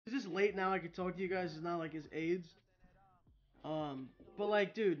it's late now. I can talk to you guys. It's not like it's AIDS. But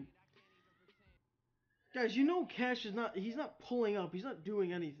like, dude, guys, you know Cash is not. He's not pulling up. He's not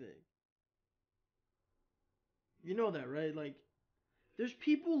doing anything. You know that, right? Like, there's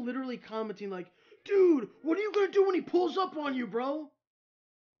people literally commenting like, dude, what are you gonna do when he pulls up on you, bro?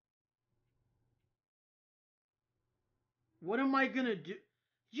 What am I gonna do?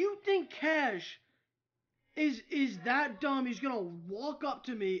 You think Cash is that dumb? He's gonna walk up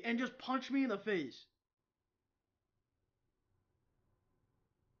to me and just punch me in the face?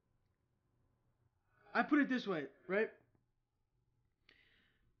 I put it this way, right?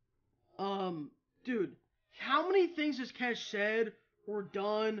 Um, dude, how many things has Cash said or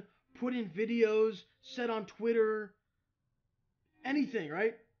done, put in videos, said on Twitter, anything,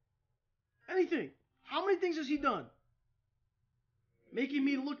 right? Anything. How many things has he done? Making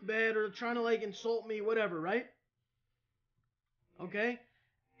me look bad or trying to like insult me, whatever, right? Okay?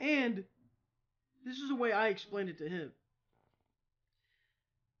 And this is the way I explained it to him.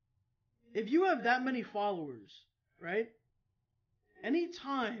 If you have that many followers, right?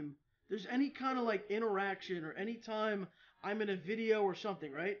 Anytime there's any kind of like interaction or anytime I'm in a video or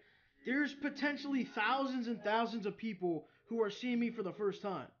something, right? There's potentially thousands and thousands of people who are seeing me for the first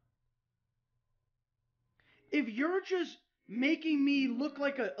time. If you're just making me look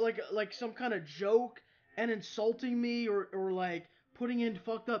like like some kind of joke and insulting me or like putting in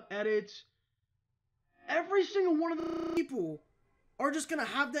fucked up edits, every single one of the people are just gonna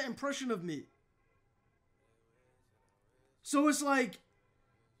have that impression of me. So it's like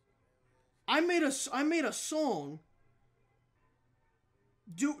I made a song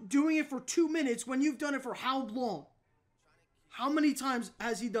doing it for 2 minutes when you've done it for how long? How many times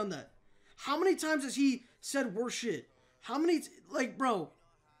has he done that? How many times has he said worse shit? How many like bro?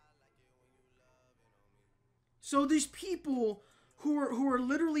 So these people who are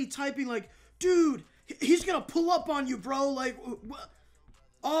literally typing like, dude, he's gonna pull up on you, bro. Like,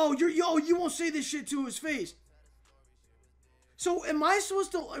 oh, you won't say this shit to his face. So am I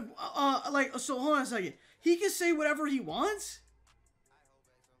supposed to like? So hold on a second. He can say whatever he wants.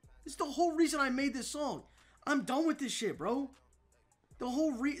 It's the whole reason I made this song. I'm done with this shit, bro. The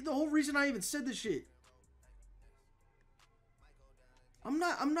whole reason I even said this shit. I'm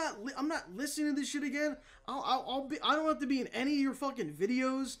not listening to this shit again. I don't have to be in any of your fucking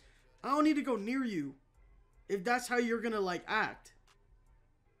videos. I don't need to go near you if that's how you're gonna like act.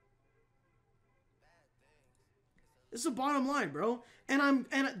 It's the bottom line, bro. And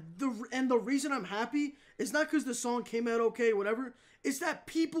the reason I'm happy is not because the song came out okay, whatever. It's that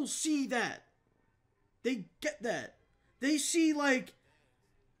people see that. They get that. They see like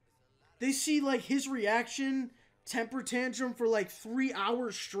his reaction, temper tantrum for like 3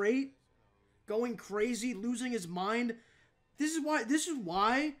 hours straight, going crazy, losing his mind. This is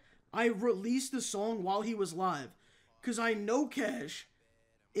why I released the song while he was live. Cause I know Cash,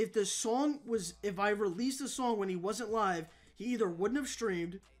 if I released the song when he wasn't live, he either wouldn't have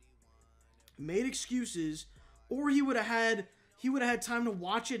streamed, made excuses, or he would have had time to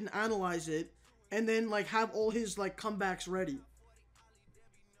watch it and analyze it, and then like have all his like comebacks ready.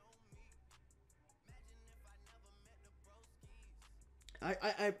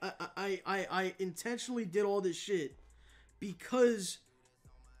 I intentionally did all this shit because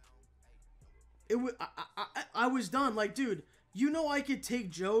I was done. Like, dude, you know I could take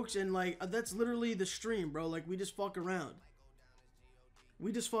jokes and like that's literally the stream, bro. Like we just fuck around.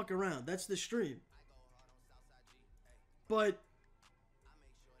 We just fuck around. That's the stream. But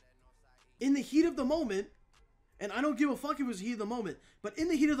in the heat of the moment, and I don't give a fuck if it was the heat of the moment, but in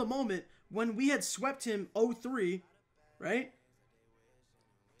the heat of the moment, when we had swept him 0-3, right?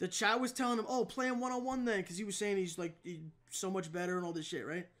 The chat was telling him, oh, play him one-on-one then, because he was saying he's like so much better and all this shit,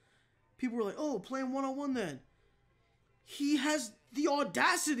 right? People were like, oh, play him one-on-one then. He has the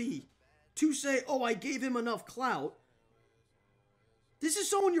audacity to say, oh, I gave him enough clout. This is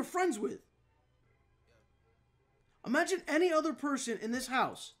someone you're friends with. Imagine any other person in this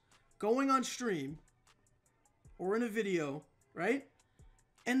house going on stream or in a video, right?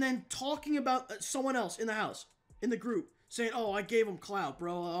 And then talking about someone else in the house, in the group, saying, oh, I gave him clout,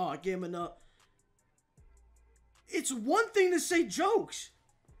 bro. Oh, I gave him enough. It's one thing to say jokes.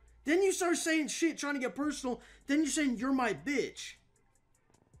 Then you start saying shit, trying to get personal. Then you're saying, you're my bitch.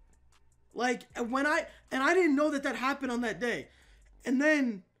 Like, I didn't know that happened on that day. And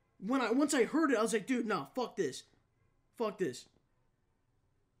then, once I heard it, I was like, dude, no, fuck this. Fuck this.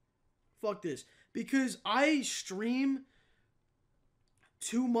 Fuck this. Because I stream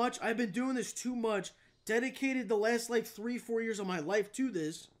too much. I've been doing this too much. Dedicated the last like 3-4 years of my life to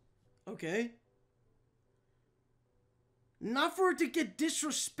this. Okay? Not for it to get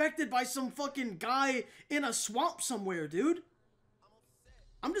disrespected by some fucking guy in a swamp somewhere, dude.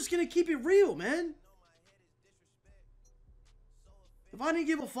 I'm just gonna keep it real, man. If I didn't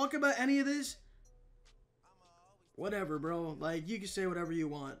give a fuck about any of this, whatever, bro. Like, you can say whatever you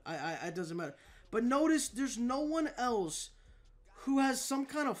want. It doesn't matter. But notice there's no one else who has some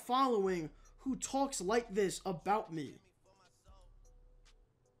kind of following who talks like this about me.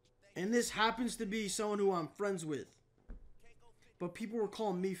 And this happens to be someone who I'm friends with. But people were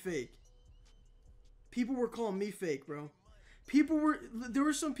calling me fake. People were calling me fake, bro. There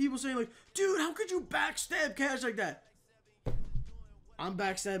were some people saying like, dude, how could you backstab Cash like that? I'm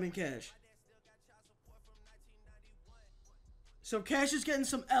backstabbing Cash. So Cash is getting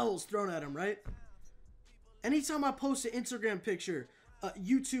some L's thrown at him, right? Anytime I post an Instagram picture, a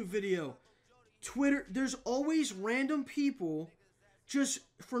YouTube video, Twitter, there's always random people just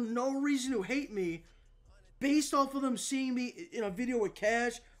for no reason who hate me based off of them seeing me in a video with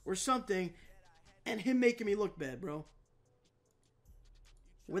Cash or something and him making me look bad, bro.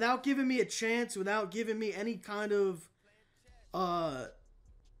 Without giving me a chance, without giving me any kind of,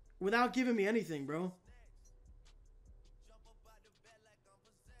 without giving me anything, bro.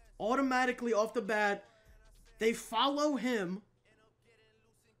 Automatically off the bat, they follow him,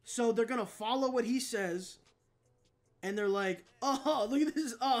 so they're gonna follow what he says, and they're like, oh, look at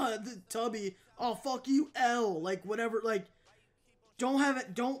this, the Tubby, oh, fuck you, L, like, whatever, like,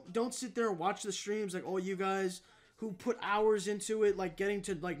 don't sit there and watch the streams, like, all you guys who put hours into it, like, getting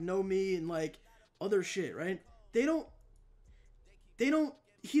to, like, know me and, like, other shit, right? They don't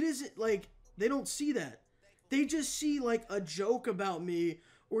see that. They just see, like, a joke about me,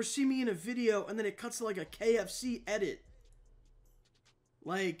 or see me in a video, and then it cuts to, like, a KFC edit.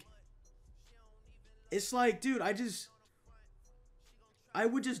 Like, it's like, dude, I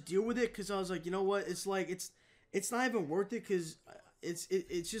would just deal with it, because I was like, you know what, it's like, it's not even worth it, because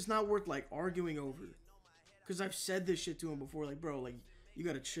it's just not worth, like, arguing over. Because I've said this shit to him before, like, bro, like, you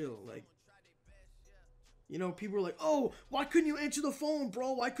gotta chill, like, you know, people are like, oh, why couldn't you answer the phone,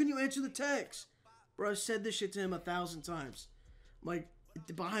 bro, why couldn't you answer the text? Bro, I've said this shit to him 1,000 times, like,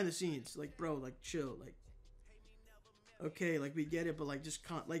 behind the scenes, like, bro, like, chill, like, okay, like, we get it, but, like, just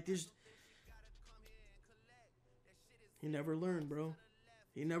like, there's, he never learned, bro,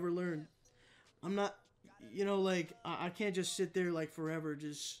 he never learned. I'm not, you know, like, I can't just sit there, like, forever,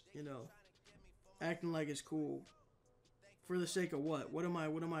 just, you know, acting like it's cool, for the sake of what? What?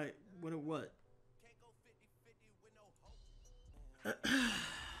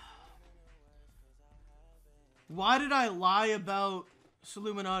 Why did I lie about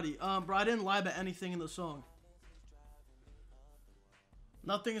Illuminati? Bro, I didn't lie about anything in the song.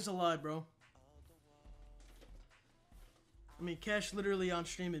 Nothing is a lie, bro. I mean, Cash literally on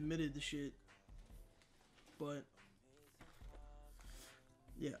stream admitted the shit. But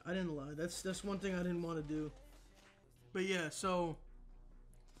yeah, I didn't lie. That's one thing I didn't want to do. But yeah, so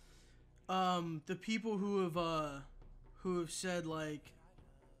the people who have said like,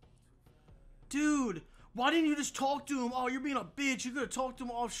 dude, why didn't you just talk to him? Oh, you're being a bitch. You could have talked to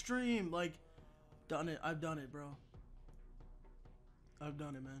him off stream. Like, done it. I've done it, bro. I've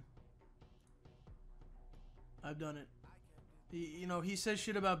done it, man. I've done it. You know, he says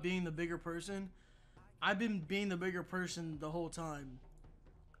shit about being the bigger person. I've been being the bigger person the whole time.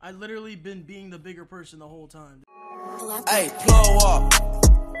 I literally been being the bigger person the whole time. Hey, plug up.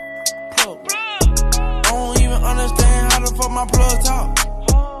 I don't even understand how the fuck my plug talk.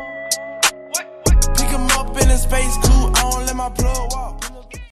 Pick him up in a space coupe, I don't let my plug walk.